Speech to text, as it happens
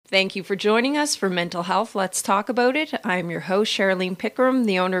Thank you for joining us for Mental Health. Let's talk about it. I'm your host, Charlene Pickram,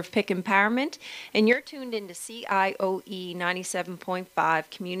 the owner of Pick Empowerment, and you're tuned into CIOE 97.5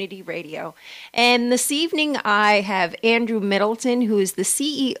 Community Radio. And this evening, I have Andrew Middleton, who is the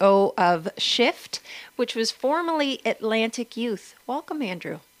CEO of Shift, which was formerly Atlantic Youth. Welcome,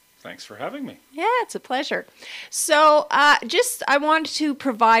 Andrew. Thanks for having me. Yeah, it's a pleasure. So I wanted to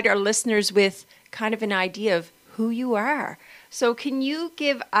provide our listeners with kind of an idea of who you are. So can you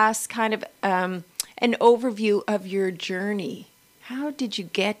give us kind of an overview of your journey? How did you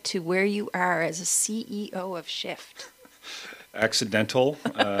get to where you are as a CEO of Shift? Accidental,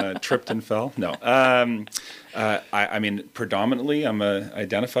 tripped and fell. No, I mean, predominantly,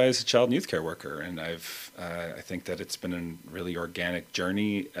 identify as a child and youth care worker, and I think that it's been a really organic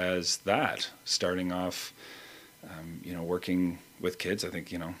journey as that. Starting off, working with kids. I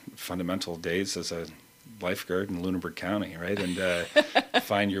think fundamental days as a lifeguard in Lunenburg County, right, and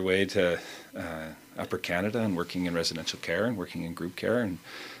find your way to Upper Canada and working in residential care and working in group care and.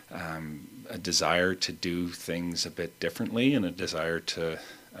 A desire to do things a bit differently and a desire to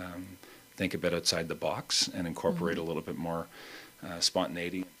think a bit outside the box and incorporate a little bit more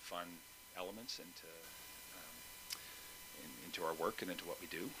spontaneity and fun elements into our work and into what we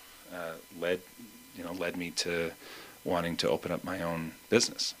do. Led me to wanting to open up my own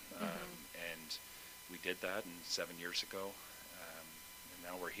business, and we did that 7 years ago, and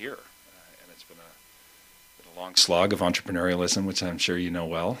now we're here, and it's been a long slog of entrepreneurialism, which I'm sure you know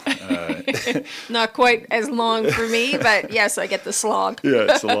well. Not quite as long for me, but yes, I get the slog. Yeah,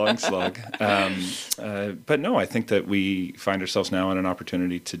 it's a long slog. But no, I think that we find ourselves now in an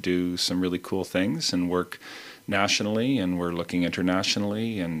opportunity to do some really cool things and work nationally, and we're looking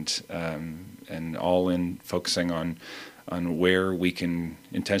internationally, and all in focusing on where we can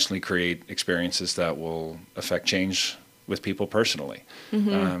intentionally create experiences that will affect change with people personally,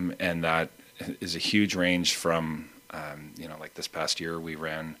 and that is a huge range from, like this past year we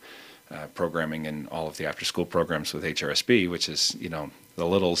ran programming in all of the after-school programs with HRSB, which is, the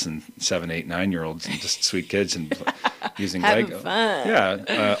littles and 7, 8, 9-year-olds and just sweet kids and using Lego. Fun.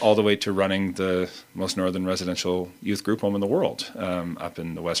 Yeah, all the way to running the most northern residential youth group home in the world, up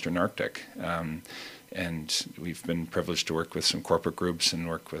in the Western Arctic. And we've been privileged to work with some corporate groups and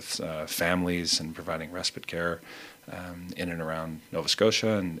work with families and providing respite care in and around Nova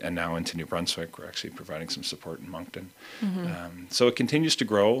Scotia and now into New Brunswick. We're actually providing some support in Moncton. So it continues to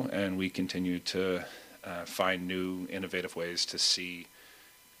grow, and we continue to find new innovative ways to see,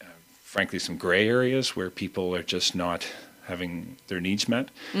 frankly, some gray areas where people are just not having their needs met,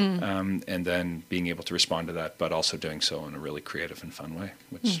 and then being able to respond to that, but also doing so in a really creative and fun way,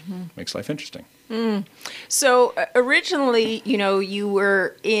 which makes life interesting. So originally, you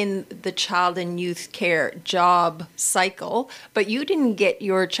were in the child and youth care job cycle, but you didn't get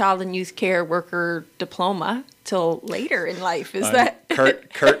your child and youth care worker diploma till later in life. Is that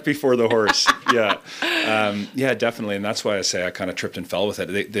cart before the horse? Yeah, yeah, definitely, and that's why I say I kind of tripped and fell with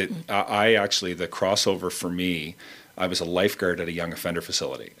it. The crossover for me. I was a lifeguard at a young offender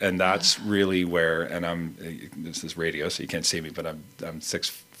facility, and that's really where. And this is radio, so you can't see me, but I'm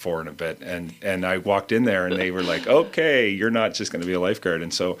 6'4" and a bit, and I walked in there, and they were like, "Okay, you're not just going to be a lifeguard."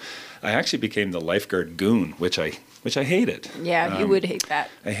 And so, I actually became the lifeguard goon, which I hated. Yeah, you would hate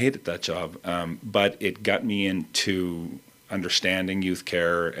that. I hated that job, but it got me into understanding youth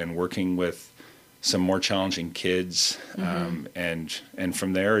care and working with some more challenging kids, and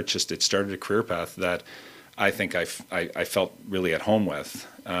from there, it started a career path that. I think I felt really at home with,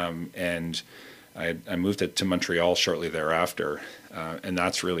 and I moved to Montreal shortly thereafter, and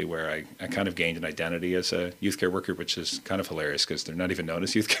that's really where I kind of gained an identity as a youth care worker, which is kind of hilarious because they're not even known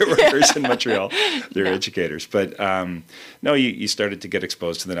as youth care workers in Montreal. They're educators. But no, you started to get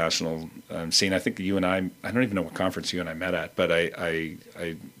exposed to the national scene. I think you and I don't even know what conference you and I met at, but I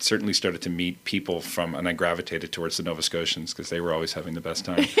certainly started to meet people and I gravitated towards the Nova Scotians because they were always having the best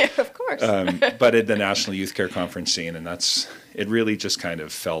time. Yeah, of course. But at the National Youth Care Conference scene, and it really just kind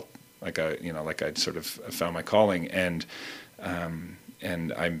of felt like I'd sort of found my calling, and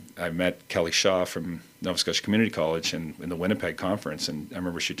I met Kelly Shaw from Nova Scotia Community College in the Winnipeg conference, and I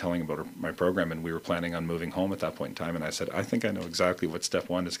remember she telling about my program, and we were planning on moving home at that point in time, and I said, I think I know exactly what step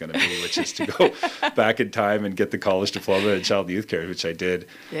one is going to be, which is to go back in time and get the college diploma in child youth care, which I did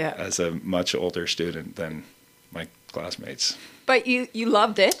as a much older student than my classmates. But you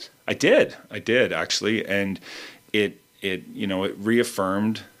loved it. I did actually, and it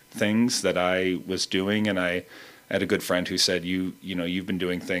reaffirmed things that I was doing, and I had a good friend who said, you've been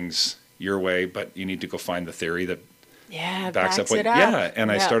doing things your way, but you need to go find the theory that backs up what. Yeah,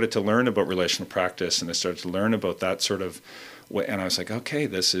 and I started to learn about relational practice, and I started to learn about that sort of and I was like, okay,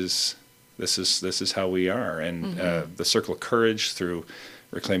 this is how we are. And the Circle of Courage through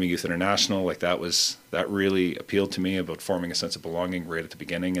Reclaiming Youth International, like that really appealed to me about forming a sense of belonging right at the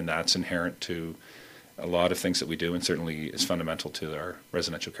beginning, and that's inherent to a lot of things that we do, and certainly is fundamental to our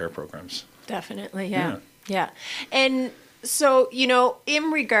residential care programs. Definitely, yeah. And so,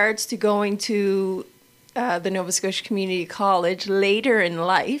 in regards to going to the Nova Scotia Community College later in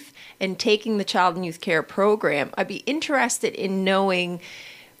life and taking the Child and Youth Care program, I'd be interested in knowing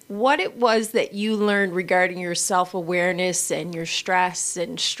what it was that you learned regarding your self-awareness and your stress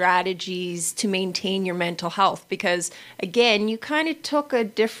and strategies to maintain your mental health. Because, again, you kind of took a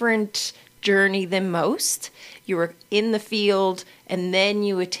different journey than most. You were in the field and then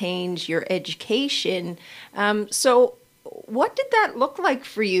you attained your education. So what did that look like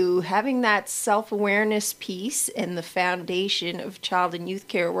for you, having that self-awareness piece and the foundation of child and youth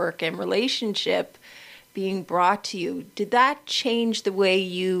care work and relationship being brought to you? Did that change the way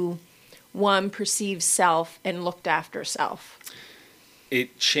you, perceived self and looked after self?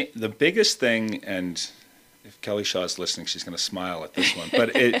 The biggest thing, and if Kelly Shaw is listening, she's going to smile at this one,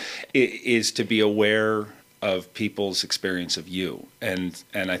 but it is to be aware of people's experience of you. And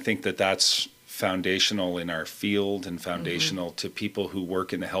I think that's foundational in our field and foundational to people who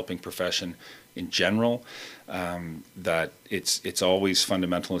work in the helping profession in general, that it's always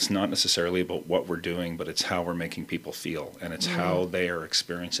fundamental. It's not necessarily about what we're doing, but it's how we're making people feel, and it's how they are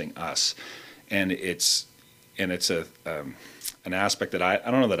experiencing us. And it's an aspect that I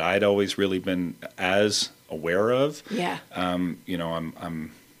don't know that I'd always really been as aware of. Yeah.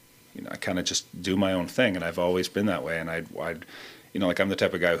 I kind of just do my own thing, and I've always been that way. And I'd I'm the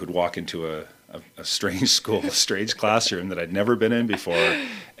type of guy who'd walk into a strange school, a strange classroom that I'd never been in before,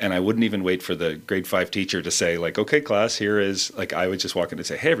 and I wouldn't even wait for the grade 5 teacher to say, like, okay, class, here is, like, I would just walk in and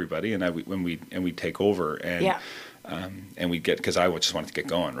say, hey, everybody, and we'd take over, and we'd get, because I just wanted to get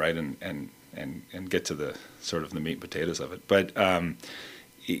going, right, and get to the sort of the meat and potatoes of it. But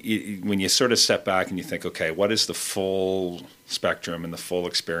when you sort of step back and you think, okay, what is the full spectrum and the full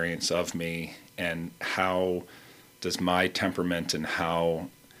experience of me, and how does my temperament and how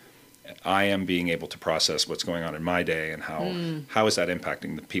I am being able to process what's going on in my day, and how is that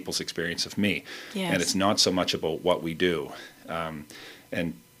impacting the people's experience of me? Yes. And it's not so much about what we do.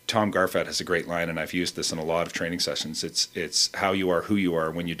 And Tom Garfat has a great line, and I've used this in a lot of training sessions. It's how you are, who you are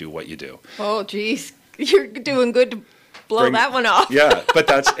when you do what you do. Oh, geez, you're doing good to blow that one off. Yeah, but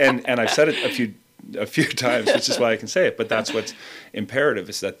that's and I've said it a few times, which is why I can say it. But that's what's imperative,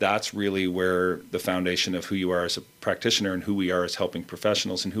 is that's really where the foundation of who you are as a practitioner, and who we are as helping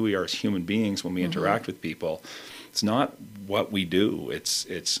professionals, and who we are as human beings when we interact with people. It's not what we do.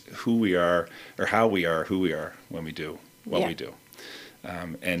 It's who we are, or how we are, who we are when we do what we do.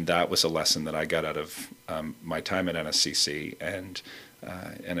 And that was a lesson that I got out of my time at NSCC, and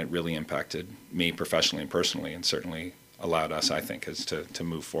it really impacted me professionally and personally, and certainly allowed us, I think, to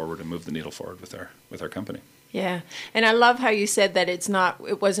move forward and move the needle forward with our company. Yeah, and I love how you said that it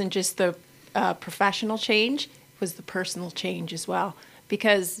wasn't just the professional change, it was the personal change as well,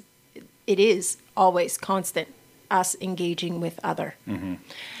 because it is always constant, us engaging with other.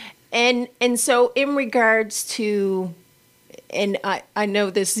 And so in regards to, and I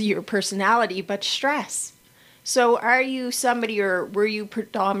know this is your personality, but stress. So are you somebody, or were you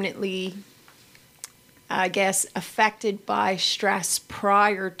predominantly, I guess, affected by stress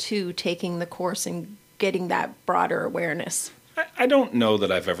prior to taking the course and getting that broader awareness? I don't know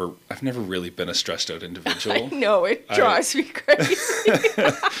that I've never really been a stressed out individual. I know, it drives me crazy.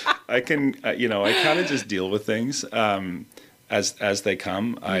 I can, I kind of just deal with things as they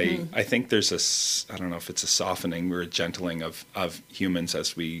come. I think there's I don't know if it's a softening or a gentling of humans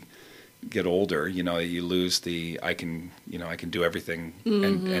as we get older. You lose the I can do everything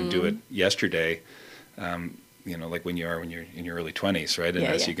and do it yesterday. Like when you're in your early 20s, right? And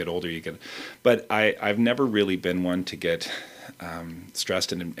as you get older, but I've never really been one to get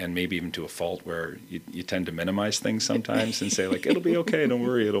stressed, and maybe even to a fault where you tend to minimize things sometimes and say, like, it'll be okay, don't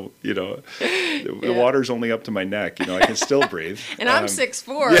worry, the water's only up to my neck, I can still breathe. And I'm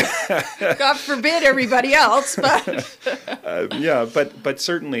 6'4". God forbid everybody else, but. But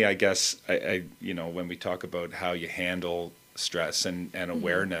certainly, I guess, I when we talk about how you handle stress and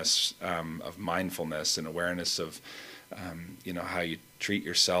awareness of mindfulness, and awareness of how you treat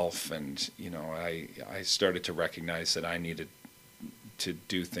yourself, and I started to recognize that I needed to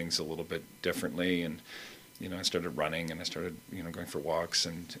do things a little bit differently, and I started running, and I started going for walks,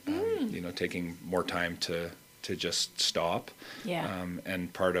 and taking more time to just stop.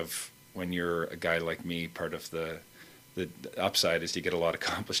 And part of, when you're a guy like me, part of the the upside is you get a lot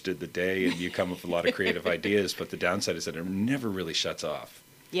accomplished in the day and you come up with a lot of creative ideas, but the downside is that it never really shuts off.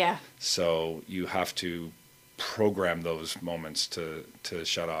 Yeah. So you have to program those moments to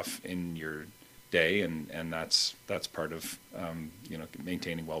shut off in your day, and that's part of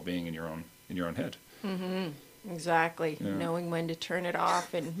maintaining well-being in your own head. Exactly. Yeah. Knowing when to turn it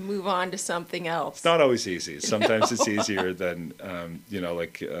off and move on to something else. It's not always easy. Sometimes it's easier than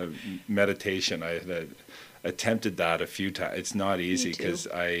meditation. I had attempted that a few times. It's not easy because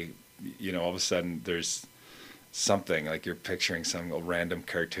all of a sudden there's something like you're picturing some random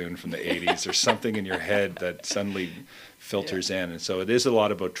cartoon from the 80s or something in your head that suddenly filters in. And so it is a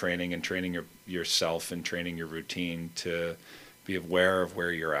lot about training yourself and training your routine to be aware of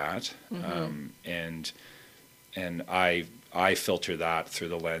where you're at. And I filter that through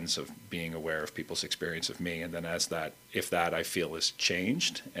the lens of being aware of people's experience of me, and then if that I feel is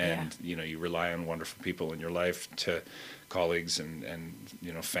changed, and you rely on wonderful people in your life, to colleagues and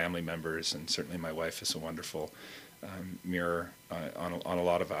family members, and certainly my wife is a wonderful mirror on a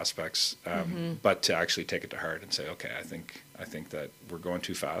lot of aspects. But to actually take it to heart and say, okay, I think that we're going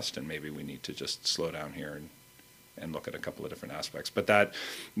too fast, and maybe we need to just slow down here and look at a couple of different aspects. But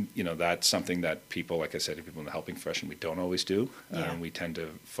that's something that people, like I said, people in the helping profession, we don't always do. We tend to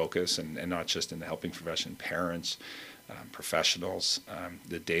focus, and not just in the helping profession, parents, professionals,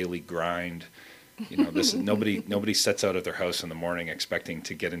 the daily grind. Nobody sets out of their house in the morning expecting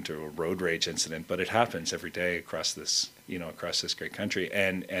to get into a road rage incident, but it happens every day across this great country.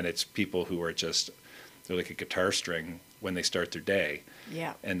 And it's people who are they're like a guitar string when they start their day.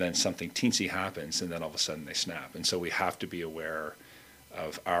 Yeah. And then something teensy happens, and then all of a sudden they snap. And so we have to be aware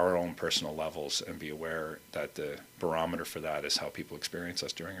of our own personal levels and be aware that the barometer for that is how people experience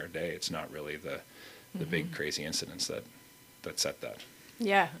us during our day. It's not really the big crazy incidents that set that.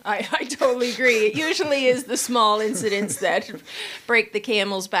 Yeah, I totally agree. It usually is the small incidents that break the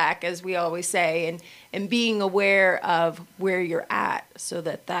camel's back, as we always say, and being aware of where you're at so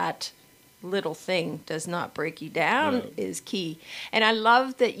that little thing does not break you down is key. And I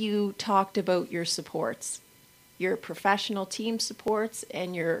love that you talked about your supports, your professional team supports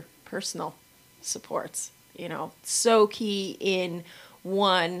and your personal supports. So key in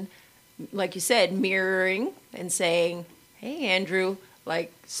one, like you said, mirroring and saying, hey, Andrew,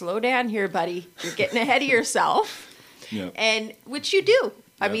 slow down here, buddy. You're getting ahead of yourself. Yeah. And which you do.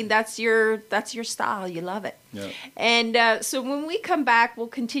 I mean, that's your style. You love it. Yeah. And so when we come back, we'll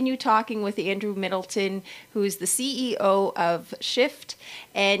continue talking with Andrew Middleton, who is the CEO of Shift.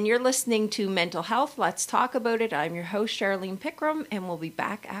 And you're listening to Mental Health. Let's talk about it. I'm your host, Charlene Pickram, and we'll be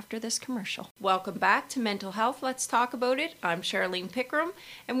back after this commercial. Welcome back to Mental Health. Let's talk about it. I'm Charlene Pickram,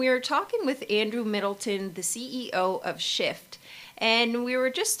 and we are talking with Andrew Middleton, the CEO of Shift. And we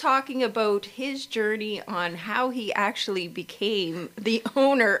were just talking about his journey on how he actually became the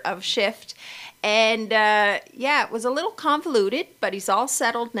owner of Shift. And it was a little convoluted, but he's all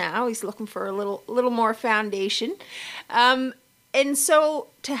settled now. He's looking for a little more foundation. And so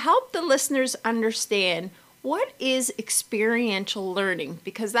to help the listeners understand, what is experiential learning?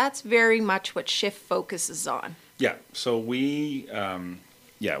 Because that's very much what Shift focuses on. Yeah. So we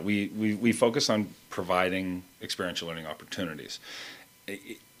focus on providing experiential learning opportunities.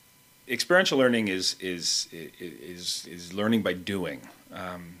 Experiential learning is learning by doing,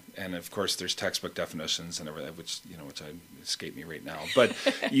 and of course there's textbook definitions and everything, which escape me right now. But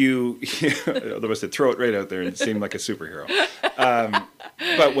otherwise they'd throw it right out there and seem like a superhero.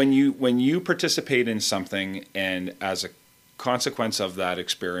 But when you participate in something, and as a consequence of that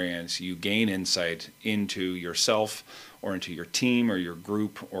experience, you gain insight into yourself or into your team or your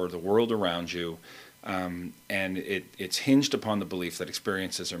group or the world around you. And it's hinged upon the belief that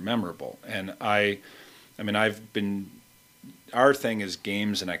experiences are memorable. And our thing is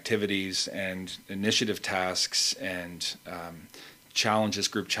games and activities and initiative tasks and challenges,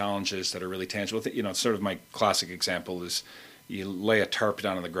 group challenges that are really tangible. Sort of my classic example is you lay a tarp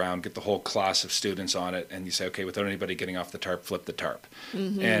down on the ground, get the whole class of students on it, and you say, okay, without anybody getting off the tarp, flip the tarp.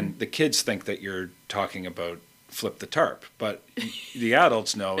 Mm-hmm. And the kids think that you're talking about flip the tarp, but the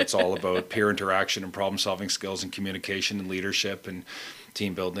adults know it's all about peer interaction and problem solving skills and communication and leadership and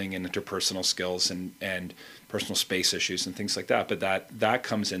team building and interpersonal skills and personal space issues and things like that. But that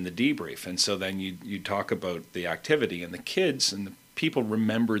comes in the debrief. And so then you talk about the activity, and the kids and the people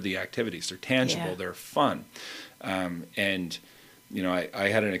remember the activities. They're tangible, they're fun. And I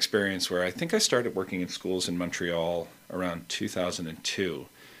had an experience where I think I started working in schools in Montreal around 2002,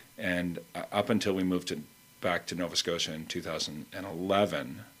 and up until we moved back to Nova Scotia in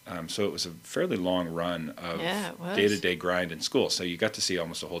 2011. So it was a fairly long run of day-to-day grind in school. So you got to see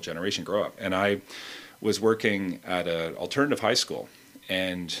almost a whole generation grow up. And I was working at an alternative high school,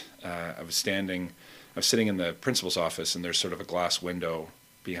 and I was sitting in the principal's office, and there's sort of a glass window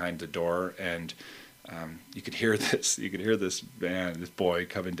behind the door, and you could hear this boy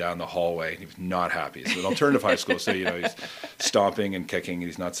coming down the hallway, and he was not happy. It's an alternative high school, so he's stomping and kicking, and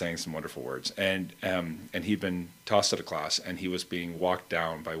he's not saying some wonderful words. And he'd been tossed out of class, and he was being walked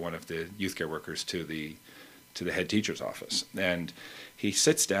down by one of the youth care workers to the head teacher's office. And he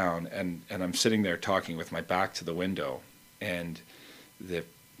sits down, and I'm sitting there talking with my back to the window, and the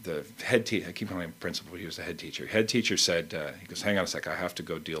head teacher, I keep calling him principal, he was the head teacher. Head teacher said, he goes, "Hang on a sec, I have to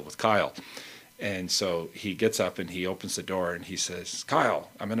go deal with Kyle." And so he gets up and he opens the door and he says,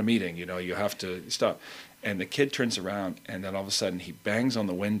 "Kyle, I'm in a meeting, you have to stop." And the kid turns around, and then all of a sudden he bangs on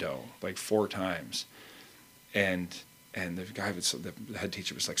the window like 4 times. And the head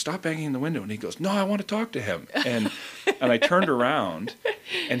teacher was like, "Stop banging in the window." And he goes, "No, I want to talk to him." And I turned around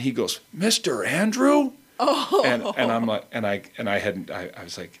and he goes, "Mr. Andrew?" Oh. And I'm like, I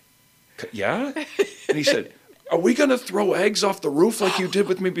was like, "Yeah?" And he said, "Are we going to throw eggs off the roof like you did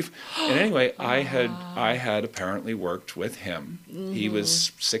with me before?" And anyway, I had apparently worked with him. Mm-hmm. He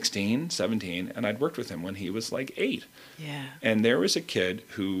was 16, 17, and I'd worked with him when he was like 8. Yeah. And there was a kid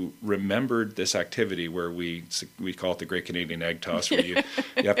who remembered this activity where we call it the Great Canadian Egg Toss, where you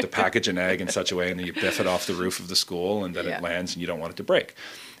have to package an egg in such a way, and then you biff it off the roof of the school, and then it lands, and you don't want it to break.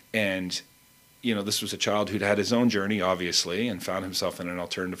 And this was a child who'd had his own journey, obviously, and found himself in an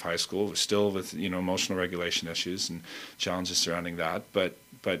alternative high school, still with emotional regulation issues and challenges surrounding that. But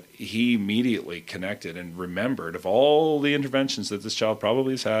he immediately connected and remembered of all the interventions that this child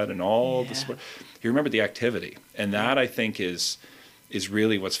probably has had, and all the support. He remembered the activity, and that I think is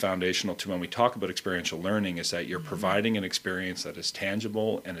really what's foundational to when we talk about experiential learning, is that you're providing an experience that is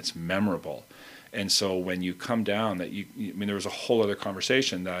tangible and it's memorable. And so when you come down, there was a whole other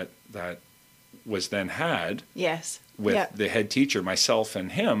conversation that was then had with the head teacher, myself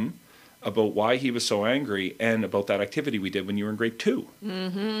and him, about why he was so angry and about that activity we did when you were in grade 2.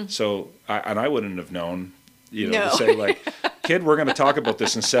 Mm-hmm. So, I wouldn't have known, to say like, "Kid, we're going to talk about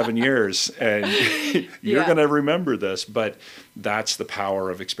this in 7 years, and you're going to remember this." But that's the power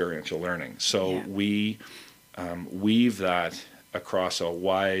of experiential learning. So we weave that across a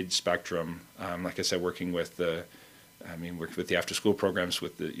wide spectrum. Like I said, working with the after-school programs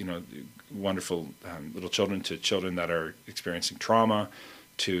with the wonderful little children, to children that are experiencing trauma,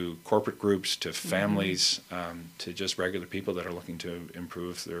 to corporate groups, to families, to just regular people that are looking to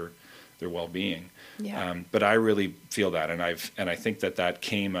improve their well-being. Yeah. But I really feel that, and I think that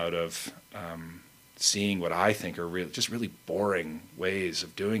came out of seeing what I think are really boring ways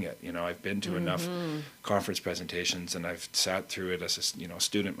of doing it. I've been to enough conference presentations, and I've sat through it as a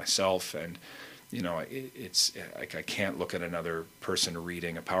student myself, and it's like I can't look at another person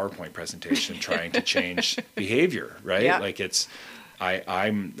reading a PowerPoint presentation trying to change behavior, right? Yeah. Like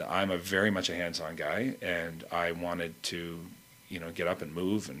I'm a very much a hands-on guy, and I wanted to, get up and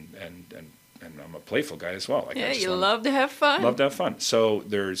move, and I'm a playful guy as well. Like love to have fun. Love to have fun. So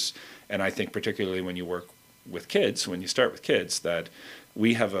and I think particularly when you work with kids, when you start with kids, that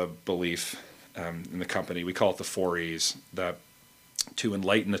we have a belief in the company, we call it the 4 E's, that to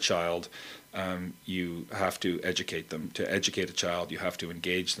enlighten a child, you have to educate them. To educate a child, you have to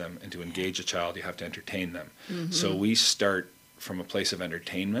engage them. And to engage a child, you have to entertain them. Mm-hmm. So we start from a place of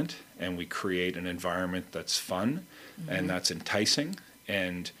entertainment, and we create an environment that's fun and that's enticing.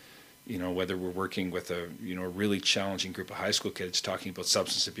 And, whether we're working with a really challenging group of high school kids talking about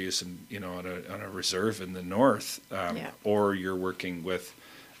substance abuse and, on a reserve in the north, or you're working with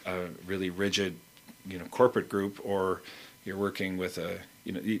a really rigid, corporate group, or you're working with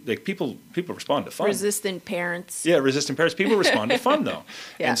like people respond to fun. Resistant parents. Yeah, resistant parents. People respond to fun though.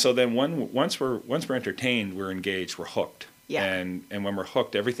 Yeah. And so then once we're entertained, we're engaged, we're hooked. Yeah. And when we're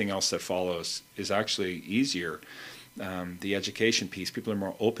hooked, everything else that follows is actually easier. The education piece, people are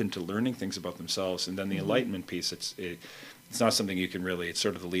more open to learning things about themselves, and then the enlightenment piece, it's not something you can really. It's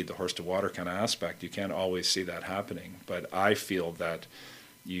sort of the lead the horse to water kind of aspect. You can't always see that happening, but I feel that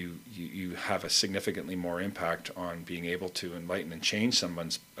you have a significantly more impact on being able to enlighten and change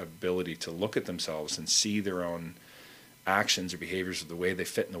someone's ability to look at themselves and see their own actions or behaviors or the way they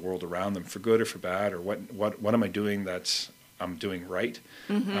fit in the world around them, for good or for bad, or what am I doing I'm doing right,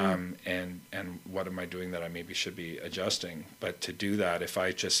 and what am I doing that I maybe should be adjusting. But to do that, if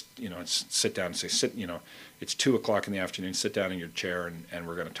I just sit down and say it's 2:00 in the afternoon, sit down in your chair and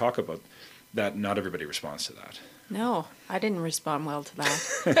we're going to talk about that, not everybody responds to that. No, I didn't respond well to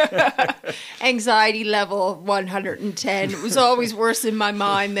that. Anxiety level 110. It was always worse in my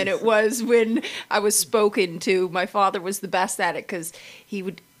mind than it was when I was spoken to. My father was the best at it, because he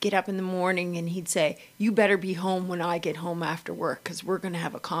would get up in the morning and he'd say, "You better be home when I get home after work because we're going to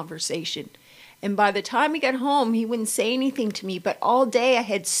have a conversation." And by the time he got home, he wouldn't say anything to me, but all day I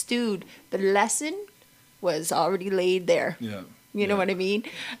had stewed. The lesson was already laid there. Yeah. You know what I mean?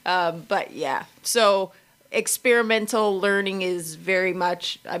 But yeah, so experimental learning is very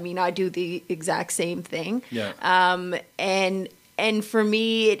much, I mean, I do the exact same thing. Yeah. And for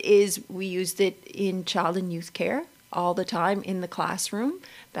me, it is, we used it in child and youth care all the time in the classroom.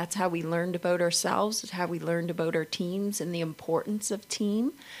 That's how we learned about ourselves, how we learned about our teams and the importance of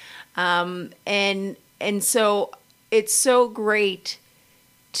team. And so it's so great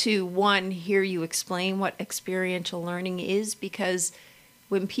to, one, hear you explain what experiential learning is, because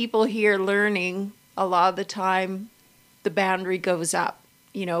when people hear learning, a lot of the time the boundary goes up,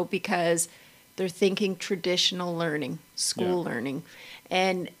 you know, because they're thinking traditional learning, school learning.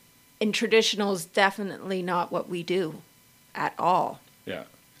 And traditional is definitely not what we do at all. Yeah.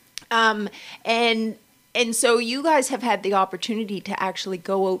 And so you guys have had the opportunity to actually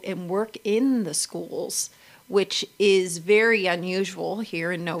go out and work in the schools, which is very unusual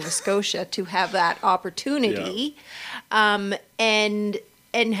here in Nova Scotia to have that opportunity, and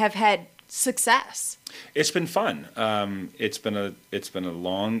have had success. It's been fun. It's been a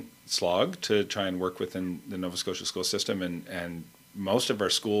long slog to try and work within the Nova Scotia school system, and most of our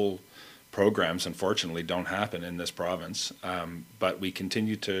school programs, unfortunately, don't happen in this province. But we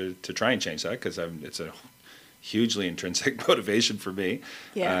continue to try and change that, because it's a hugely intrinsic motivation for me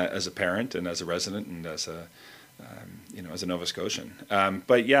as a parent and as a resident and as a as a Nova Scotian.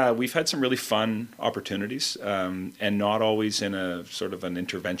 But yeah, we've had some really fun opportunities, and not always in a sort of an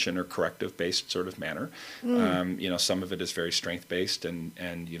intervention or corrective based sort of manner. Some of it is very strength based, and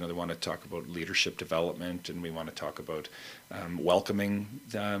they want to talk about leadership development, and we want to talk about welcoming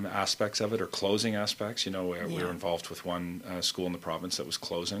aspects of it, or closing aspects. We were involved with one school in the province that was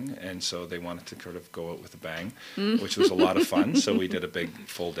closing, and so they wanted to sort of go out with a bang, which was a lot of fun. So we did a big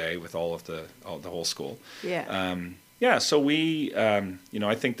full day with all the whole school. So we,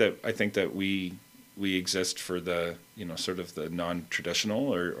 I think that we exist for the, sort of the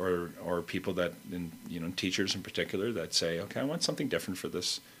non-traditional or people that, teachers in particular, that say, okay, I want something different for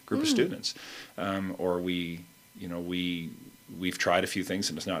this group of students, or we've tried a few things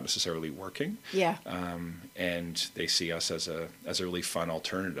and it's not necessarily working. And they see us as a really fun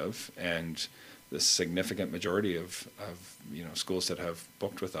alternative, and the significant majority of schools that have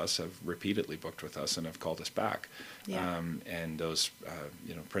booked with us have repeatedly booked with us and have called us back. And those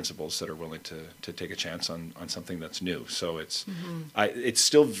principals that are willing to take a chance on something that's new. So it's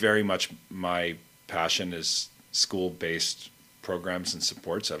still very much my passion is school-based programs and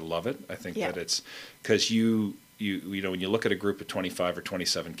supports. I love it. I think that it's because you when you look at a group of 25 or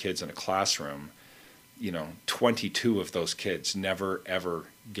 27 kids in a classroom, 22 of those kids never ever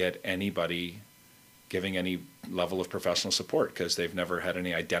get anybody giving any level of professional support, because they've never had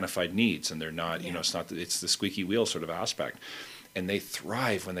any identified needs, and they're not, it's the squeaky wheel sort of aspect. And they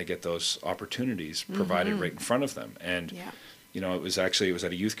thrive when they get those opportunities provided right in front of them. And, it was at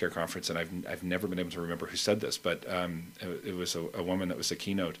a youth care conference, and I've never been able to remember who said this, but it was a woman that was the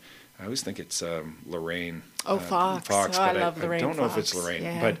keynote. I always think it's Lorraine. Fox. But I love Lorraine. I don't know Fox. if it's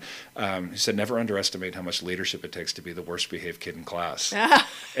Lorraine. But he said, never underestimate how much leadership it takes to be the worst behaved kid in class.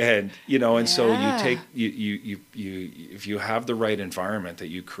 And and so you take you if you have the right environment that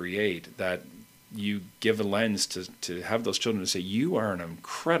you create, that you give a lens to have those children to say, you are an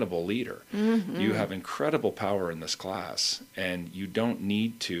incredible leader. You have incredible power in this class, and you don't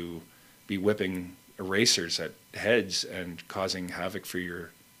need to be whipping erasers at heads and causing havoc for your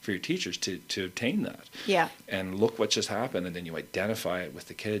teachers to obtain that. And look what just happened, and then you identify it with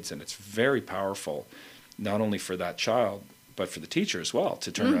the kids, and it's very powerful, not only for that child, but for the teacher as well, to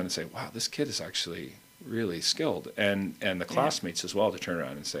turn around and say, wow, this kid is actually really skilled. And the classmates as well, to turn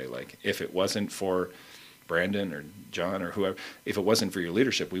around and say, like, if it wasn't for Brandon or John or whoever, if it wasn't for your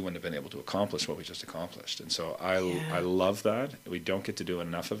leadership, we wouldn't have been able to accomplish what we just accomplished. And so I love that. We don't get to do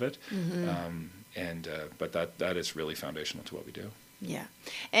enough of it. But that is really foundational to what we do.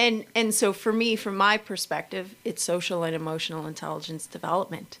 And so for me, from my perspective, it's social and emotional intelligence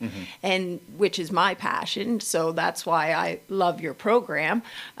development, and which is my passion. So that's why I love your program.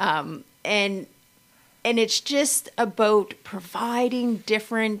 And it's just about providing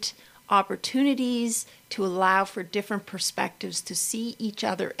different opportunities to allow for different perspectives to see each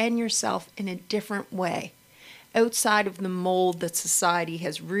other and yourself in a different way, outside of the mold that society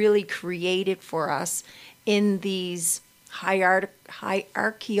has really created for us in these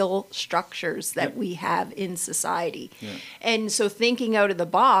hierarchical structures that we have in society. And so thinking out of the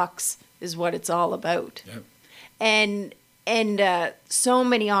box is what it's all about. And and so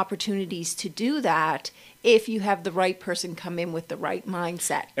many opportunities to do that if you have the right person come in with the right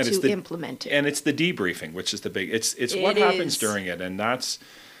mindset to implement it. And it's the debriefing, which is the big. It's what happens during it, and that's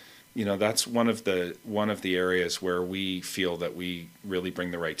one of the areas where we feel that we really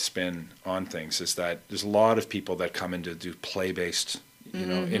bring the right spin on things. Is that there's a lot of people that come in to do play-based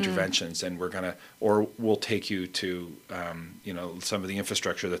interventions, and we'll take you to some of the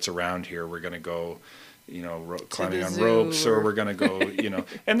infrastructure that's around here. We're going to go climbing on ropes, or we're going to go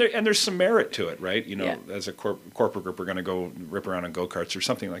and there's some merit to it, right? As a corporate group, we're going to go rip around on go-karts or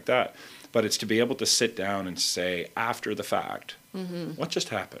something like that. But it's to be able to sit down and say after the fact, what just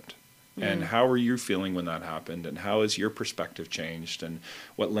happened? And how were you feeling when that happened? And how has your perspective changed? And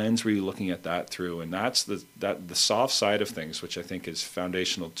what lens were you looking at that through? And that's the soft side of things, which I think is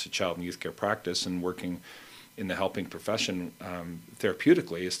foundational to child and youth care practice and working in the helping profession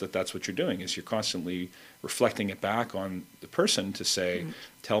therapeutically, is that's what you're doing, is you're constantly reflecting it back on the person to say,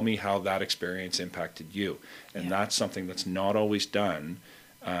 tell me how that experience impacted you. And that's something that's not always done.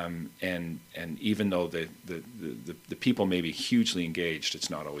 And even though the people may be hugely engaged, it's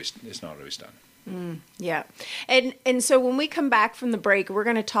not always done. Yeah. And so when we come back from the break, we're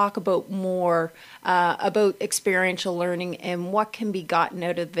going to talk about more about experiential learning and what can be gotten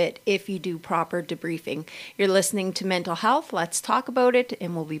out of it if you do proper debriefing. You're listening to Mental Health. Let's talk about it,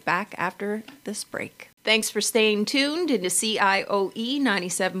 and we'll be back after this break. Thanks for staying tuned into CIOE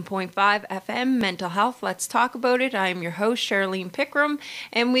 97.5 FM Mental Health. Let's talk about it. I am your host, Charlene Pickram,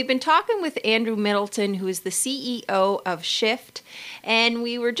 and we've been talking with Andrew Middleton, who is the CEO of Shift, and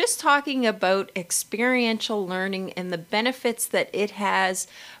we were just talking about experiential learning and the benefits that it has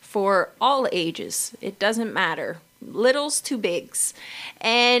for all ages. It doesn't matter, littles to bigs.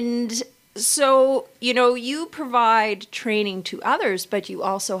 And so, you provide training to others, but you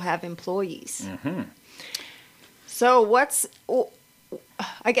also have employees. So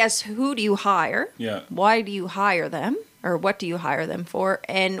who do you hire? Yeah. Why do you hire them? Or what do you hire them for?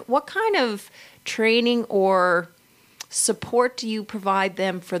 And what kind of training or support do you provide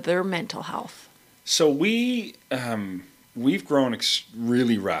them for their mental health? So we've grown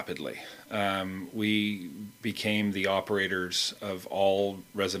really rapidly. We became the operators of all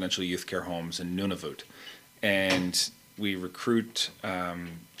residential youth care homes in Nunavut. And we recruit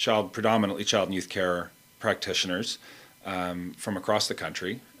predominantly child and youth care practitioners from across the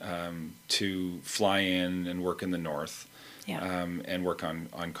country to fly in and work in the north and work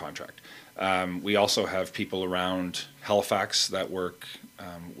on contract. We also have people around Halifax that work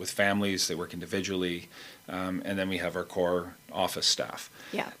with families, they work individually, and then we have our core office staff.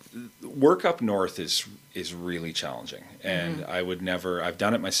 Yeah. Work up north is really challenging, and I've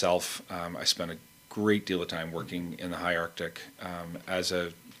done it myself. I spent a great deal of time working in the high Arctic as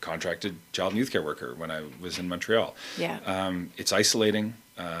a contracted child and youth care worker when I was in Montreal. Yeah. It's isolating.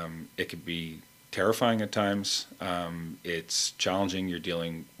 It could be terrifying at times. It's challenging. You're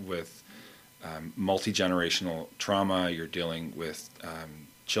dealing with multi-generational trauma. You're dealing with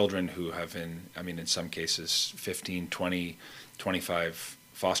children who have in some cases 15, 20, 25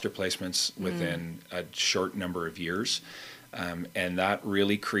 foster placements within a short number of years. And that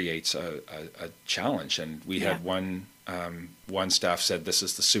really creates a challenge. And we had one staff said this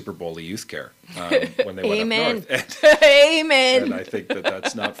is the Super Bowl of youth care when they went up north. Amen. And I think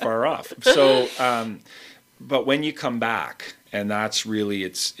that's not far off. So, but when you come back, and that's really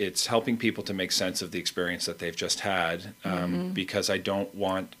it's helping people to make sense of the experience that they've just had, because I don't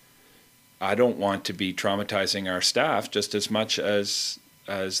want to be traumatizing our staff just as much as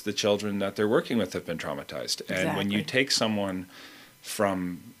the children that they're working with have been traumatized. Exactly. And when you take someone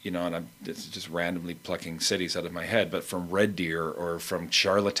from, and I'm just randomly plucking cities out of my head, but from Red Deer or from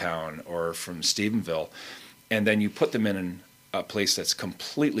Charlottetown or from Stephenville, and then you put them in a place that's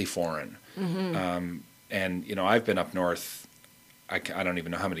completely foreign. And I've been up north. I don't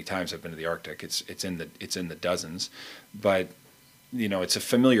even know how many times I've been to the Arctic. It's in the dozens, but it's a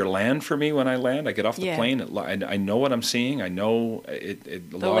familiar land for me when I land. I get off the plane, and I know what I'm seeing. I know the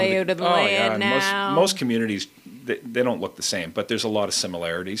layout of the land now. Most communities, they don't look the same, but there's a lot of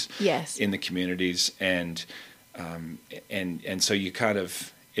similarities in the communities, and so you kind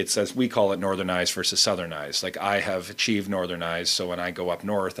of, it's as we call it, Northern Eyes versus Southern Eyes. Like, I have achieved Northern Eyes, so when I go up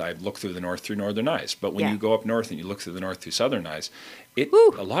north, I look through the north through Northern Eyes. But when you go up north and you look through the north through Southern Eyes, a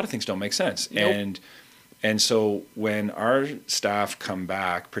lot of things don't make sense. Nope. And so when our staff come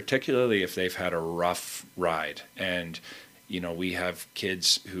back, particularly if they've had a rough ride, and we have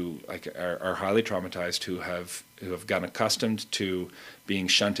kids who are highly traumatized, who have gotten accustomed to being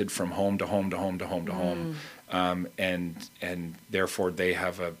shunted from home to home to home to home to home, and therefore they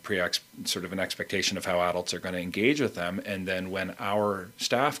have a sort of an expectation of how adults are going to engage with them. And then when our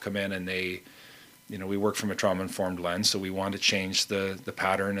staff come in and they, we work from a trauma-informed lens, so we want to change the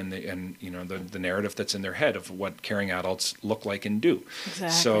pattern and the narrative that's in their head of what caring adults look like and do. Exactly.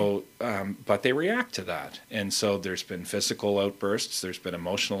 So, but they react to that, and so there's been physical outbursts, there's been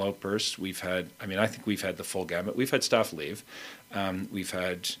emotional outbursts. I think we've had the full gamut. We've had staff leave. We've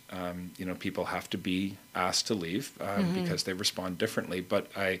had, people have to be asked to leave because they respond differently.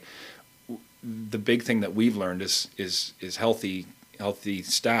 But the big thing that we've learned is healthy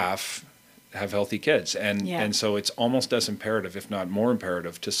staff have healthy kids, and so it's almost as imperative, if not more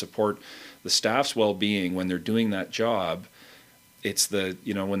imperative, to support the staff's well-being when they're doing that job. It's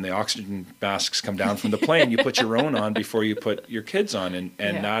when the oxygen masks come down from the plane, you put your own on before you put your kids on, and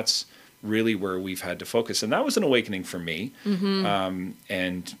that's really where we've had to focus. And that was an awakening for me.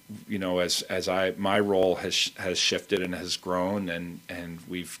 And my role has shifted and has grown, and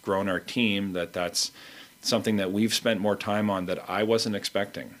we've grown our team, that's something that we've spent more time on that I wasn't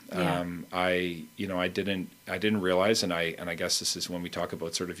expecting. I didn't realize, and I guess this is when we talk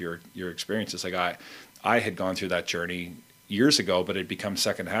about sort of your experiences. Like I had gone through that journey years ago, but it become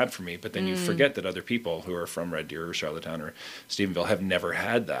secondhand for me. But then you forget that other people who are from Red Deer or Charlottetown or Stephenville have never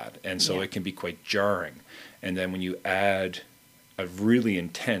had that, and so it can be quite jarring. And then when you add a really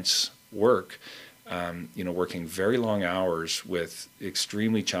intense work, working very long hours with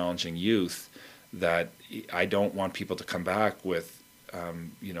extremely challenging youth, that I don't want people to come back with,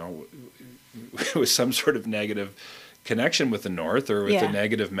 with some sort of negative connection with the North, or with a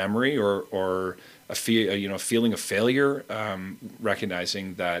negative memory, or a feeling of failure.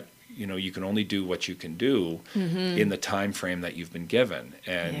 Recognizing that you can only do what you can do in the time frame that you've been given,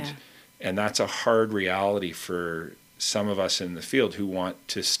 and that's a hard reality for some of us in the field who want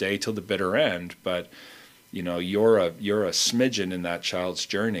to stay till the bitter end, but. You're a smidgen in that child's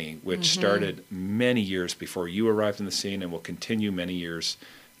journey, which started many years before you arrived in the scene and will continue many years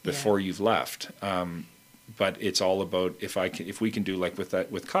before you've left. But it's all about if we can do like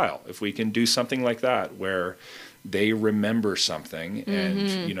with Kyle, if we can do something like that where they remember something,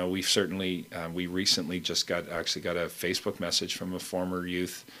 and we've certainly we recently just got a Facebook message from a former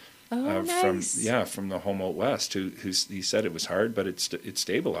youth. Nice. From the home out west, he said it was hard, but it's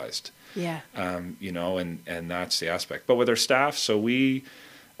stabilized. And that's the aspect. But with our staff, so we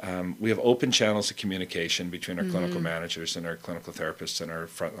have open channels of communication between our clinical managers and our clinical therapists and our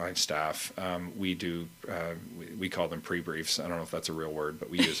frontline staff. We do we call them pre-briefs. I don't know if that's a real word, but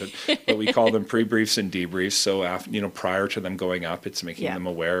we use it. But we call them pre-briefs and debriefs. So after, prior to them going up, it's making them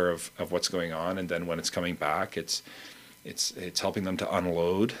aware of what's going on, and then when it's coming back, it's helping them to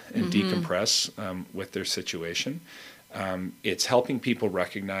unload and decompress with their situation. It's helping people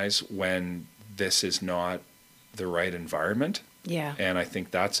recognize when this is not the right environment. And I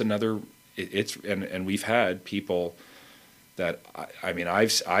think that's another. And we've had people that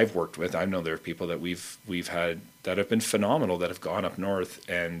I've worked with. I know there are people that we've had that have been phenomenal, that have gone up north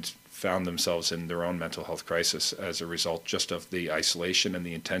and found themselves in their own mental health crisis as a result just of the isolation and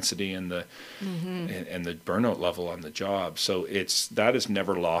the intensity and the and the burnout level on the job. So that is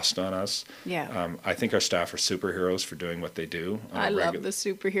never lost on us. I think our staff are superheroes for doing what they do. I love the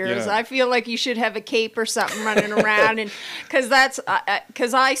superheroes. I feel like you should have a cape or something running around, and because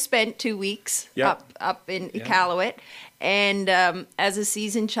I spent 2 weeks up in Iqaluit, and as a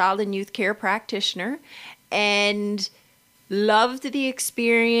seasoned child and youth care practitioner, and loved the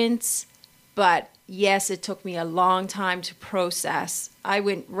experience, but yes, it took me a long time to process. I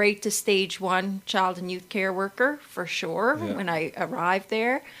went right to stage 1 child and youth care worker for sure when I arrived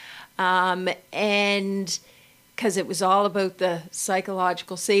there. And because it was all about the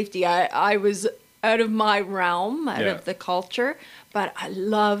psychological safety, I was out of my realm, out of the culture, but I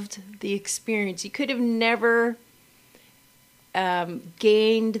loved the experience. You could have never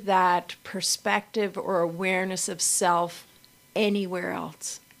gained that perspective or awareness of self anywhere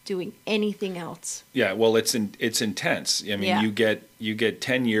else, doing anything else. Well, it's intense. I mean, you get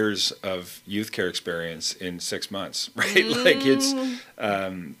 10 years of youth care experience in 6 months, right? Like it's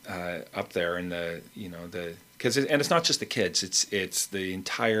up there in the and it's not just the kids, it's the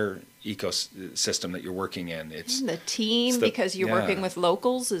entire ecosystem that you're working in. It's the team, because you're working with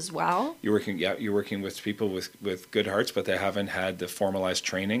locals as well. You're working with people with good hearts, but they haven't had the formalized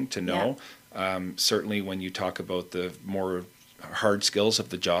training to know. Certainly when you talk about the more hard skills of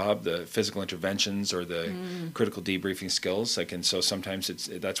the job, the physical interventions or the critical debriefing skills, and so sometimes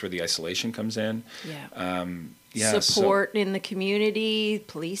that's where the isolation comes in. Yeah, support in the community,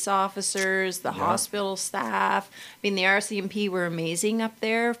 police officers, the hospital staff. I mean, the RCMP were amazing up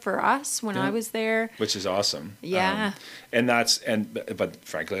there for us when I was there. which is awesome. Yeah. But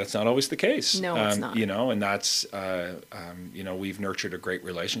frankly, that's not always the case. No, it's not. You know, and that's, you know, we've nurtured a great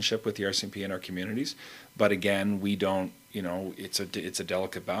relationship with the RCMP in our communities. But again, we don't, you know, it's a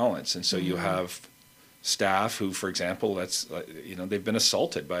delicate balance. And so you have staff who, for example, you know, they've been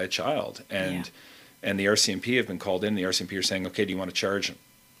assaulted by a child. And the RCMP have been called in. The RCMP are saying, okay, do you want to charge him?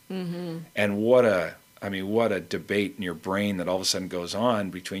 And what a debate in your brain that all of a sudden goes on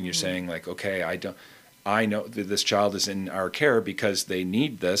between you saying like, okay, I know that this child is in our care because they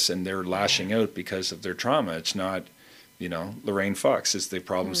need this and they're lashing out because of their trauma. It's not, you know, Lorraine Fox is the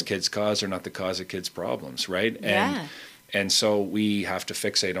problems kids cause are not the cause of kids' problems, right? Yeah. And so we have to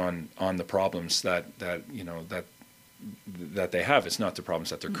fixate on the problems that you know, that they have. It's not the problems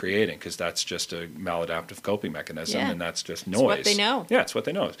that they're creating, because that's just a maladaptive coping mechanism, and that's just noise. It's what they know. Yeah, it's what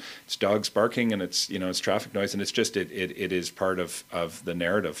they know. It's dogs barking, and it's, you know, it's traffic noise, and it's just it is part of the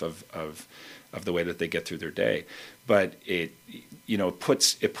narrative of the way that they get through their day. But it, you know, it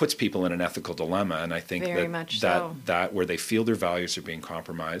puts people in an ethical dilemma, and I think Very much so. that where they feel their values are being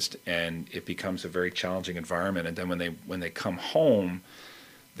compromised, and it becomes a very challenging environment. And then when they come home,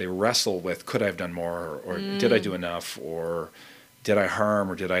 they wrestle with, could I have done more, or did I do enough, or did I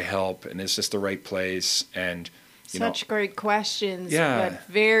harm, or did I help, and is this the right place? And Such great questions, Yeah. but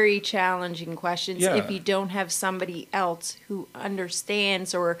very challenging questions Yeah. if you don't have somebody else who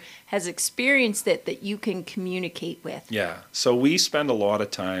understands or has experienced it that you can communicate with. Yeah. So we spend a lot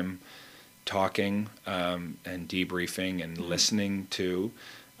of time talking and debriefing and listening to.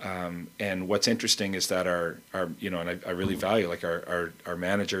 And what's interesting is that our you know, and I really value like our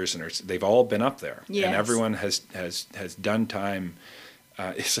managers and they've all been up there, Yes. and everyone has done time.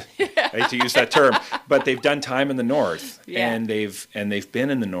 I hate to use that term, but they've done time in the north, and they've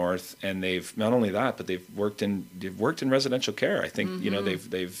been in the north, and they've not only that, but they've worked in residential care. I think you know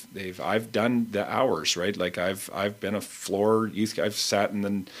I've done the hours, right? Like I've been a floor youth. I've sat in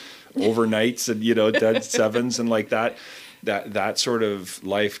the overnights and, you know, done sevens and like that. That sort of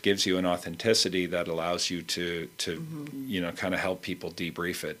life gives you an authenticity that allows you to you know, kind of help people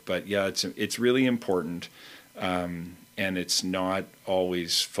debrief it. But yeah, it's really important. And it's not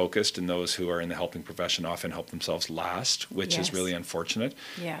always focused, and those who are in the helping profession often help themselves last, which is really unfortunate.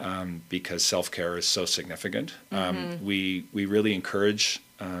 Yeah. Because self-care is so significant. We really encourage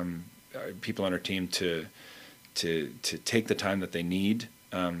people on our team to take the time that they need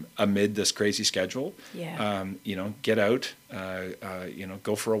amid this crazy schedule. Yeah. You know, get out, you know,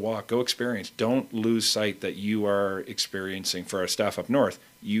 go for a walk, go experience. Don't lose sight that you are experiencing, for our staff up north,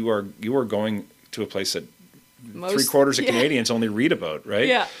 you are going to a place that three-quarters of Canadians only read about, right?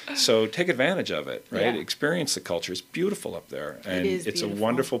 Yeah. So take advantage of it, right? Yeah. Experience the culture. It's beautiful up there, and it's beautiful. a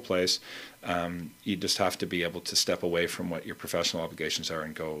wonderful place. You just have to be able to step away from what your professional obligations are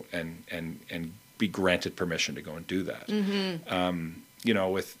and go and be granted permission to go and do that. You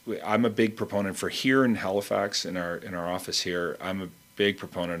know, I'm a big proponent for here in Halifax, in our office here. I'm a big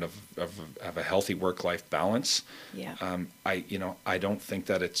proponent of a healthy work-life balance. Yeah. I don't think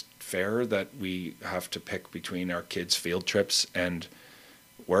that it's fair that we have to pick between our kids' field trips and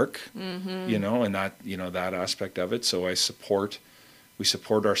work. You know, and that aspect of it. So we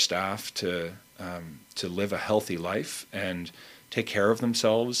support our staff to live a healthy life and take care of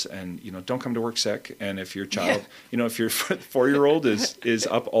themselves, and, you know, don't come to work sick. And if your child, you know, if your 4-year-old is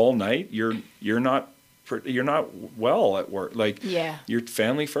up all night, you're not well at work. Like, your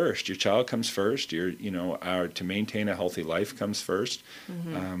family first, your child comes first. To maintain a healthy life comes first.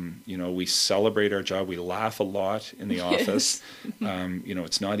 You know, we celebrate our job. We laugh a lot in the office. You know,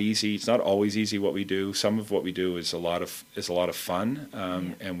 it's not easy. It's not always easy what we do. Some of what we do is a lot of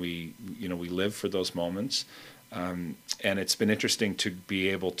fun. And we live for those moments. And it's been interesting to be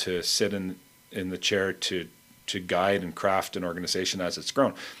able to sit in the chair to guide and craft an organization as it's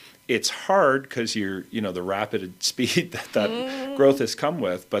grown. It's hard because the rapid speed that growth has come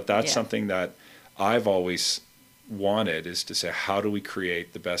with, but that's something that I've always wanted, is to say, how do we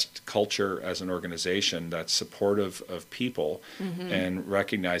create the best culture as an organization that's supportive of people, and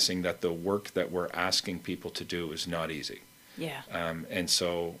recognizing that the work that we're asking people to do is not easy. Yeah. And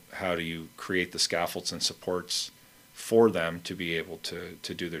so how do you create the scaffolds and supports for them to be able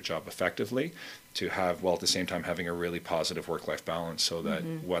to do their job effectively, to have, while at the same time having a really positive work-life balance, so that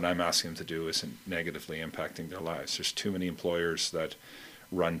what I'm asking them to do isn't negatively impacting their lives. There's too many employers that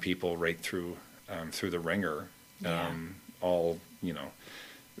run people right through the ringer, all,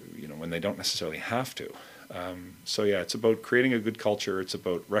 when they don't necessarily have to. So yeah, it's about creating a good culture. It's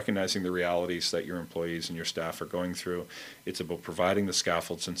about recognizing the realities that your employees and your staff are going through. It's about providing the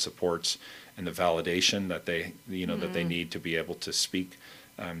scaffolds and supports and the validation that they, that they need to be able to speak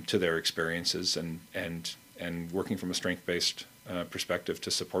to their experiences, and working from a strength-based perspective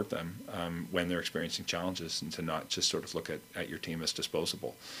to support them when they're experiencing challenges, and to not just sort of look at your team as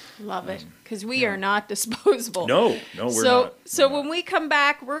disposable. Love it, because we are not disposable. No, we're not. So when we come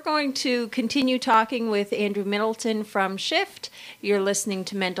back, we're going to continue talking with Andrew Middleton from Shift. You're listening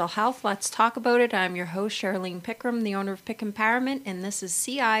to Mental Health. Let's talk about it. I'm your host, Charlene Pickram, the owner of Pick Empowerment, and this is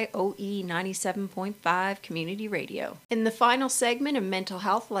CIOE 97.5 Community Radio. In the final segment of Mental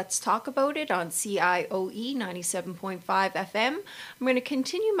Health, let's talk about it on CIOE 97.5 FM. I'm going to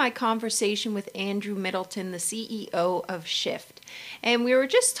continue my conversation with Andrew Middleton, the CEO of Shift. And we were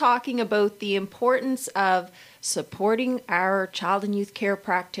just talking about the importance of supporting our child and youth care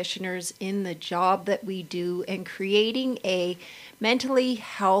practitioners in the job that we do and creating a mentally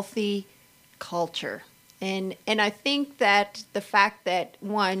healthy culture. And I think that the fact that,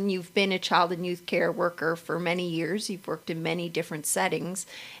 one, you've been a child and youth care worker for many years, you've worked in many different settings,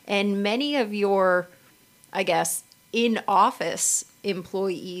 and many of your, I guess, in-office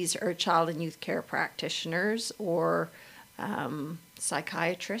employees are child and youth care practitioners or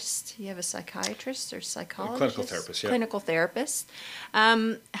psychiatrists. You have a psychiatrist or psychologist? Clinical therapist, yeah. Clinical therapist.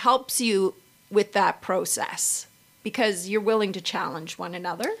 Helps you with that process because you're willing to challenge one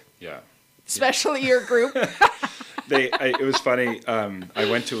another. Yeah. Especially your group. It was funny. I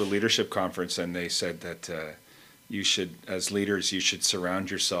went to a leadership conference, and they said that you should, as leaders, you should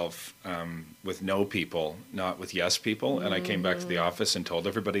surround yourself with no people, not with yes people. And I came back to the office and told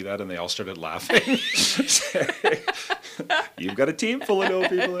everybody that, and they all started laughing. You've got a team full of no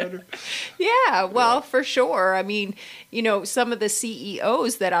people, Andrew. Yeah, well, for sure. I mean, some of the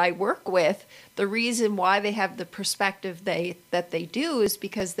CEOs that I work with, the reason why they have the perspective that they do is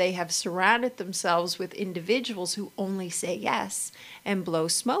because they have surrounded themselves with individuals who only say yes and blow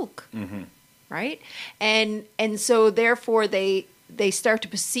smoke. Mm-hmm. Right? And so therefore they start to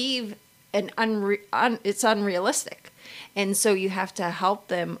perceive it's unrealistic. And so you have to help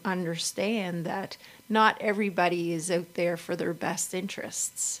them understand that not everybody is out there for their best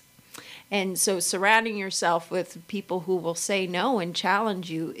interests. And so surrounding yourself with people who will say no and challenge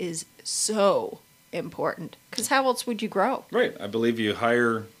you is so important. Because how else would you grow? Right. I believe you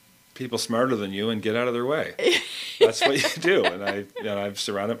hire people smarter than you and get out of their way. That's what you do. And I've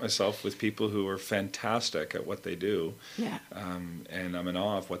surrounded myself with people who are fantastic at what they do. Yeah. And I'm in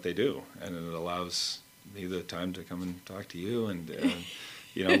awe of what they do. And it allows me the time to come and talk to you and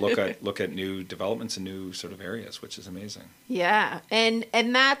look at new developments and new sort of areas, which is amazing. Yeah. And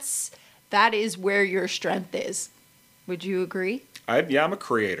that is where your strength is. Would you agree? I'm a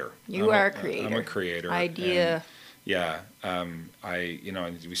creator. You are a creator. I'm a creator. Idea. We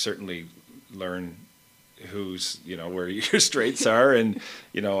certainly learn where your strengths are, and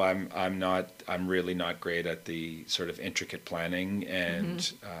I'm really not great at the sort of intricate planning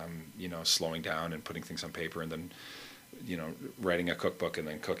and slowing down and putting things on paper and then writing a cookbook and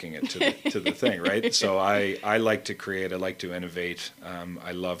then cooking it to the thing, right? So I like to create, I like to innovate,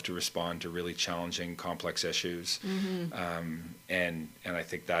 I love to respond to really challenging, complex issues, and I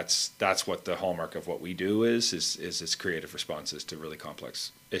think that's what the hallmark of what we do is its creative responses to really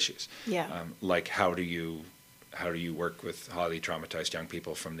complex issues. Yeah. Like how do you work with highly traumatized young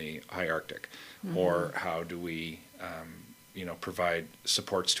people from the high Arctic, or how do we provide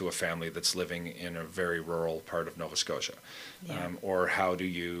supports to a family that's living in a very rural part of Nova Scotia? Yeah. Or how do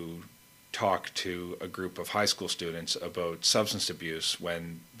you talk to a group of high school students about substance abuse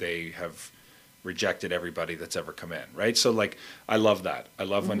when they have rejected everybody that's ever come in, right? So I love that. I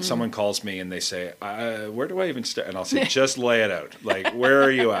love when someone calls me and they say, where do I even start? And I'll say, just lay it out. Where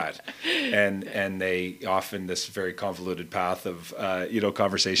are you at? And they often, this very convoluted path of,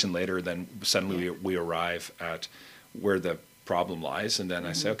 conversation later, then suddenly we arrive at where the problem lies, and then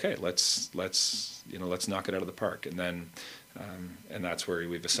I say, okay, let's knock it out of the park, and then and that's where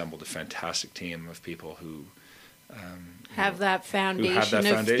we've assembled a fantastic team of people who have that foundation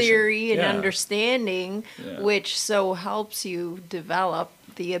of theory and understanding, which so helps you develop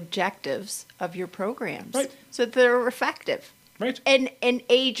the objectives of your programs, right, so that they're effective, right, and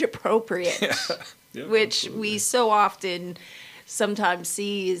age appropriate, which absolutely. We so often sometimes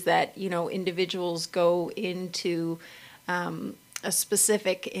see is that individuals go into a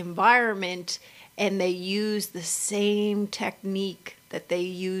specific environment and they use the same technique that they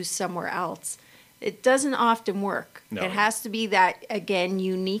use somewhere else. It doesn't often work. No. It has to be that, again,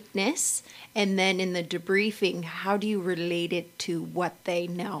 uniqueness, and then in the debriefing, how do you relate it to what they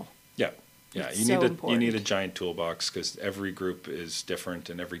know? Yeah. Yeah, It's you so need important. a giant toolbox because every group is different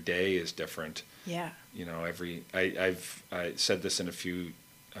and every day is different. Yeah. You know, I said this in a few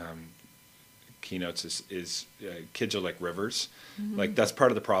um, keynotes is kids are like rivers. Like that's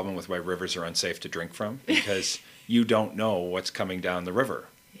part of the problem with why rivers are unsafe to drink from because you don't know what's coming down the river.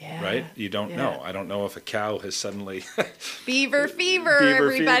 Yeah. Right? You don't Yeah. know. I don't know if a cow has suddenly Beaver fever,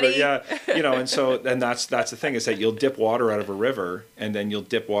 beaver everybody. fever, yeah. You know, and that's the thing is that you'll dip water out of a river and then you'll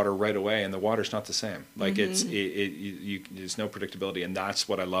dip water right away and the water's not the same. Like there's no predictability, and that's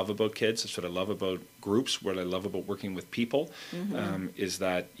what I love about kids. That's what I love about groups. What I love about working with people is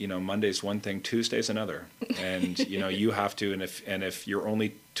that Monday's one thing, Tuesday's another, and you have to. And if your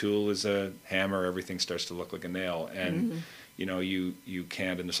only tool is a hammer, everything starts to look like a nail, and you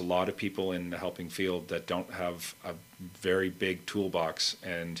can't, and there's a lot of people in the helping field that don't have a very big toolbox,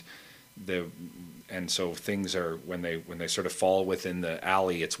 and so things are when they sort of fall within the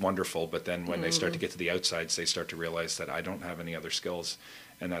alley, it's wonderful, but then when they start to get to the outsides, they start to realize that I don't have any other skills,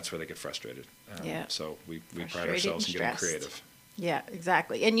 and that's where they get frustrated. Yeah. So we pride Frustrated ourselves in and getting stressed. creative. Yeah,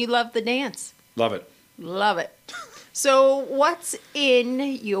 exactly. And you love the dance. Love it. Love it. So what's in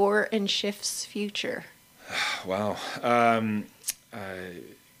your and Shift's future? Wow.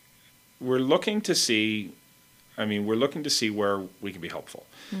 We're looking to see. We're looking to see where we can be helpful.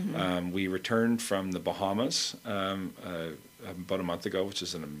 We returned from the Bahamas about a month ago, which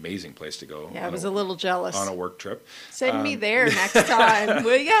is an amazing place to go. Yeah, I was a little jealous. On a work trip. Send me there next time,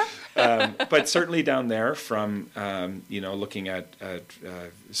 will ya? But certainly down there, from looking at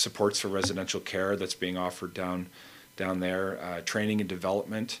supports for residential care that's being offered down there, training and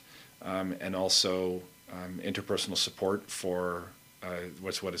development, and also interpersonal support for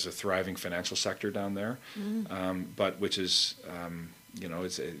what is a thriving financial sector down there, but which is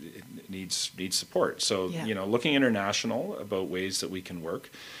it needs support. So looking international about ways that we can work,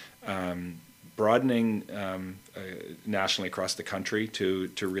 broadening nationally across the country to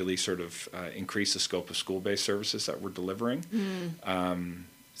really sort of increase the scope of school-based services that we're delivering.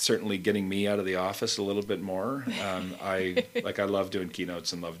 Certainly getting me out of the office a little bit more. I love doing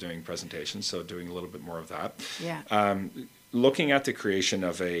keynotes and love doing presentations, so doing a little bit more of that. Yeah. Looking at the creation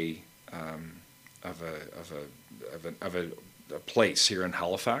of a place here in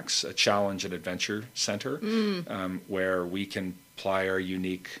Halifax, a challenge and adventure center, where we can apply our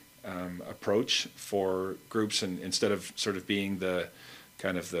unique approach for groups, and instead of sort of being the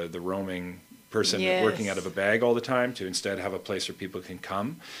kind of the roaming person working out of a bag all the time, to instead have a place where people can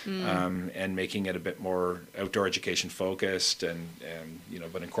come, and making it a bit more outdoor education focused, and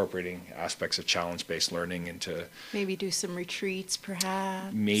but incorporating aspects of challenge-based learning into Maybe do some retreats, perhaps.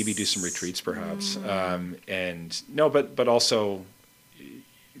 But also,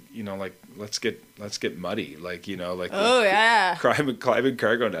 like let's get muddy, climbing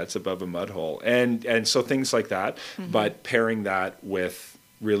cargo nets above a mud hole, and so things like that, but pairing that with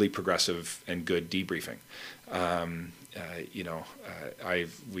really progressive and good debriefing.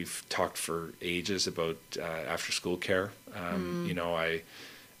 We've talked for ages about after school care.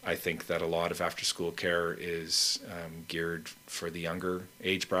 I think that a lot of after school care is geared for the younger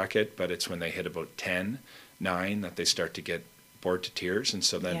age bracket, but it's when they hit about 9 that they start to get bored to tears, and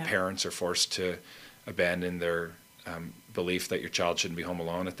so then parents are forced to abandon their belief that your child shouldn't be home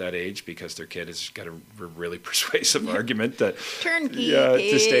alone at that age because their kid has got a really persuasive argument that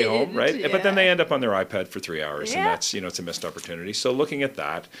to stay home, right? Yeah. But then they end up on their iPad for 3 hours, and that's it's a missed opportunity. So looking at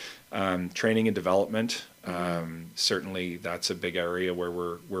that, training and development, certainly that's a big area where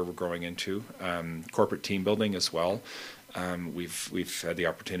we're growing into. Corporate team building as well. We've had the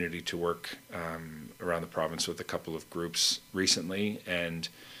opportunity to work around the province with a couple of groups recently, and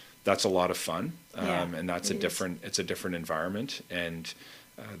that's a lot of fun, and that's it's a different environment, and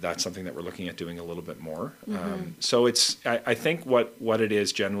that's something that we're looking at doing a little bit more. So I think what it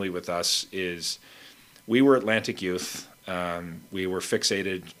is generally with us is we were Atlantic Youth. We were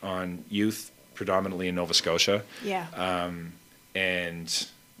fixated on youth predominantly in Nova Scotia. And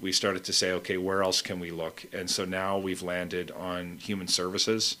we started to say, okay, where else can we look? And so now we've landed on human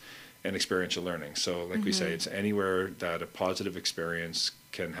services and experiential learning. So like we say, it's anywhere that a positive experience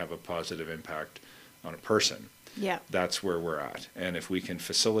can have a positive impact on a person. That's where we're at. And if we can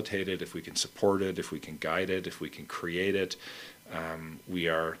facilitate it, if we can support it, if we can guide it, if we can create it,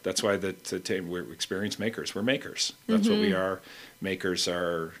 that's why we're experience makers. We're makers. That's what we are. Makers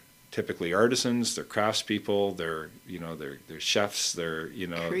are typically artisans, they're craftspeople, they're chefs, they're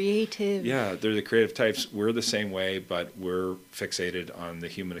creative. Yeah, they're the creative types. We're the same way, but we're fixated on the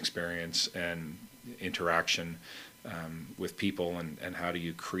human experience and interaction, with people, and how do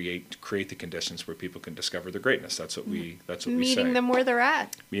you create the conditions where people can discover their greatness. That's what we say. Meeting them where they're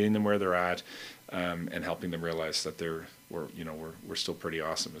at. Meeting them where they're at, and helping them realize that we're still pretty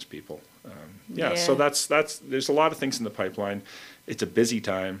awesome as people. So that's there's a lot of things in the pipeline. It's a busy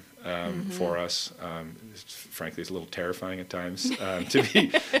time for us. Frankly, it's a little terrifying at times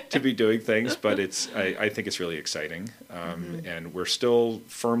to be doing things, but I think it's really exciting. And we're still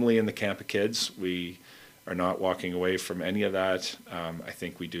firmly in the camp of kids. We are not walking away from any of that. I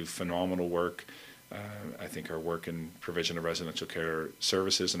think we do phenomenal work. I think our work in provision of residential care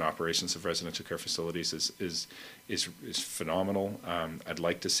services and operations of residential care facilities is phenomenal. I'd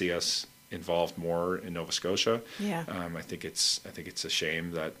like to see us involved more in Nova Scotia. Yeah. I think it's a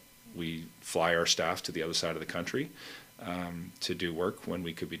shame that we fly our staff to the other side of the country to do work when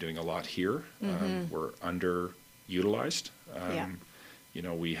we could be doing a lot here. We're underutilized.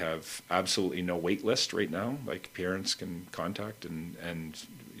 We have absolutely no wait list right now. Like, parents can contact and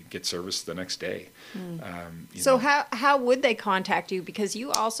get service the next day. So how would they contact you? Because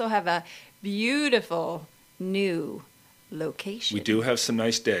you also have a beautiful new location. We do have some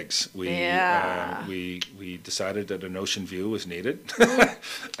nice digs. We decided that an ocean view was needed.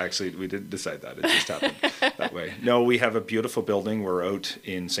 Actually, we didn't decide that. It just happened that way. No, we have a beautiful building. We're out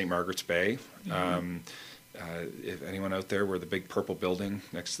in St. Margaret's Bay. If anyone out there, we're the big purple building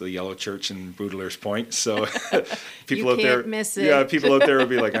next to the yellow church in Boudelaire's Point. So people you out there, can't miss it. Yeah, people out there will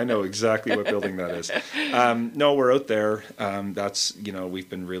be like, I know exactly what building that is. No, we're out there. That's, we've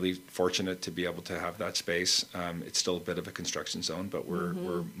been really fortunate to be able to have that space. It's still a bit of a construction zone, but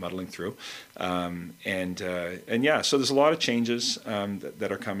we're muddling through. So there's a lot of changes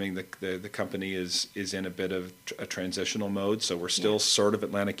that are coming. The company is in a bit of a transitional mode. So we're still sort of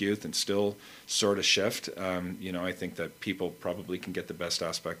Atlantic Youth and still sort of Shift. I think that people probably can get the best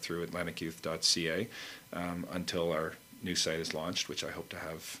aspect through atlanticyouth.ca until our new site is launched, which I hope to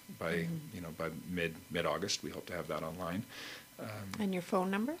have by mid-August. We hope to have that online. And your phone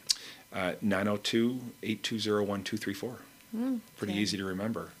number? 902-820-1234. Pretty easy to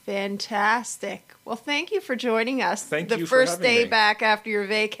remember. Fantastic. Well, thank you for joining us. Thank you for first having day me. back after your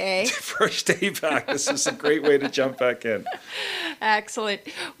vacay. First day back. This is a great way to jump back in. Excellent.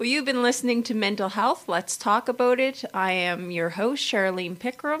 Well, you've been listening to Mental Health. Let's talk about it. I am your host, Charlene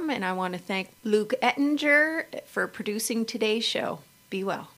Pickram, and I want to thank Luke Ettinger for producing today's show. Be well.